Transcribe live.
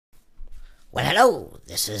Well, hello,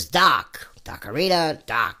 this is Doc, Docarita,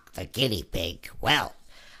 Doc, the guinea pig. Well,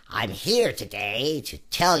 I'm here today to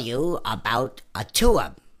tell you about a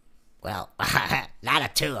two-um. Well, not a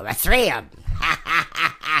two-um, a three-um.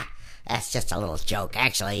 That's just a little joke.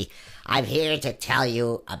 Actually, I'm here to tell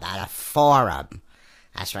you about a forum.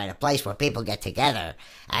 That's right, a place where people get together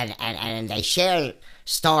and they share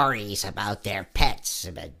stories about their pets,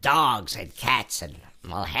 about dogs and cats and,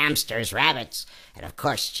 well, hamsters, rabbits, and of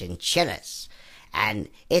course chinchillas. And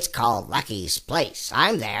it's called Lucky's Place.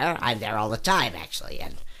 I'm there all the time, actually,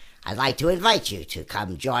 and I'd like to invite you to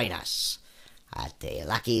come join us at the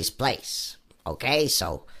Lucky's Place. Okay,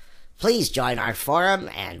 so please join our forum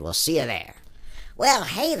and we'll see you there. Well,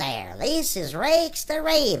 hey there, this is Rex the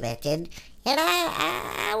Rabbit, and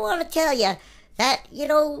I want to tell you that,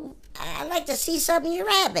 I'd like to see some of your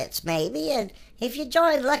rabbits, maybe, and if you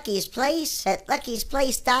join Lucky's Place at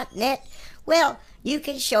luckysplace.net, well, you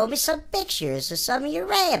can show me some pictures of some of your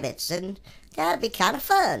rabbits, and that'd be kind of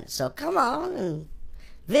fun. So come on and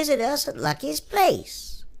visit us at Lucky's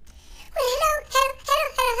Place. Well, hello.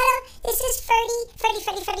 This is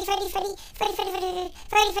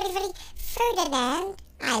Ferdinand.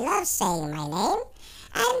 I love saying my name.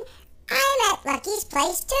 And I'm at Lucky's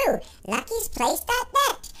Place too,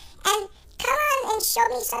 luckysplace.net. And come on and show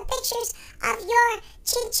me some pictures of your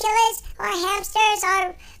chinchillas or hamsters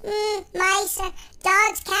or mice,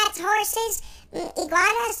 dogs, cats, horses,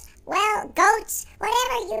 iguanas, well, goats,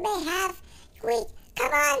 whatever you may have.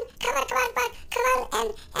 Come on,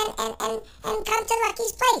 and come to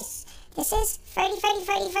Lucky's Place. This is Ferdy.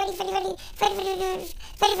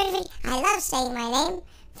 I love saying my name,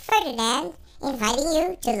 Ferdinand, inviting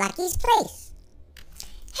you to Lucky's Place.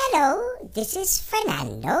 Hello, this is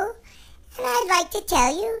Fernando, and I'd like to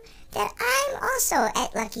tell you that I'm also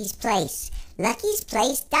at Lucky's Place,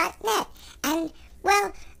 luckysplace.net, and,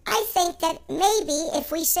 well, I think that maybe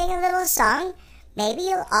if we sing a little song, maybe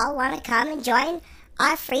you'll all want to come and join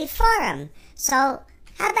our free forum. So,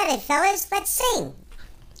 how about it, fellas? Let's sing.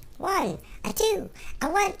 1, 2,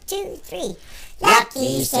 1, 2, 3.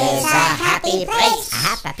 Lucky's is a happy place. A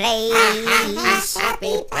happy place.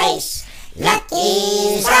 Happy place.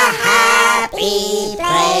 Lucky's a happy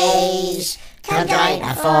place. Come join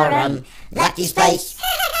our forum, Lucky's Place.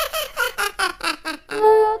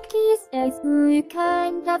 Lucky's is a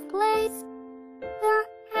kind of place.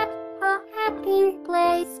 A happy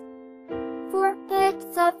place for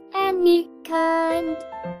pets of any kind.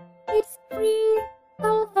 It's free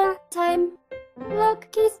all the time.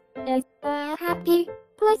 Lucky's is a happy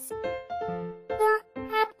place. The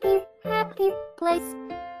happy place.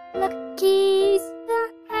 Lucky's the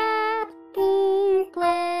happy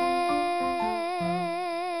place.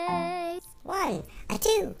 1,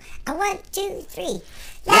 2, 1, 2, 3.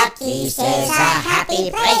 Lucky's is a happy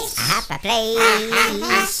place. A happy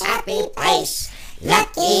place. Happy place.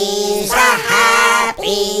 Lucky's a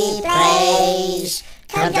happy place.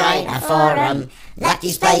 Come join our forum,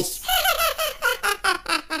 Lucky's Place.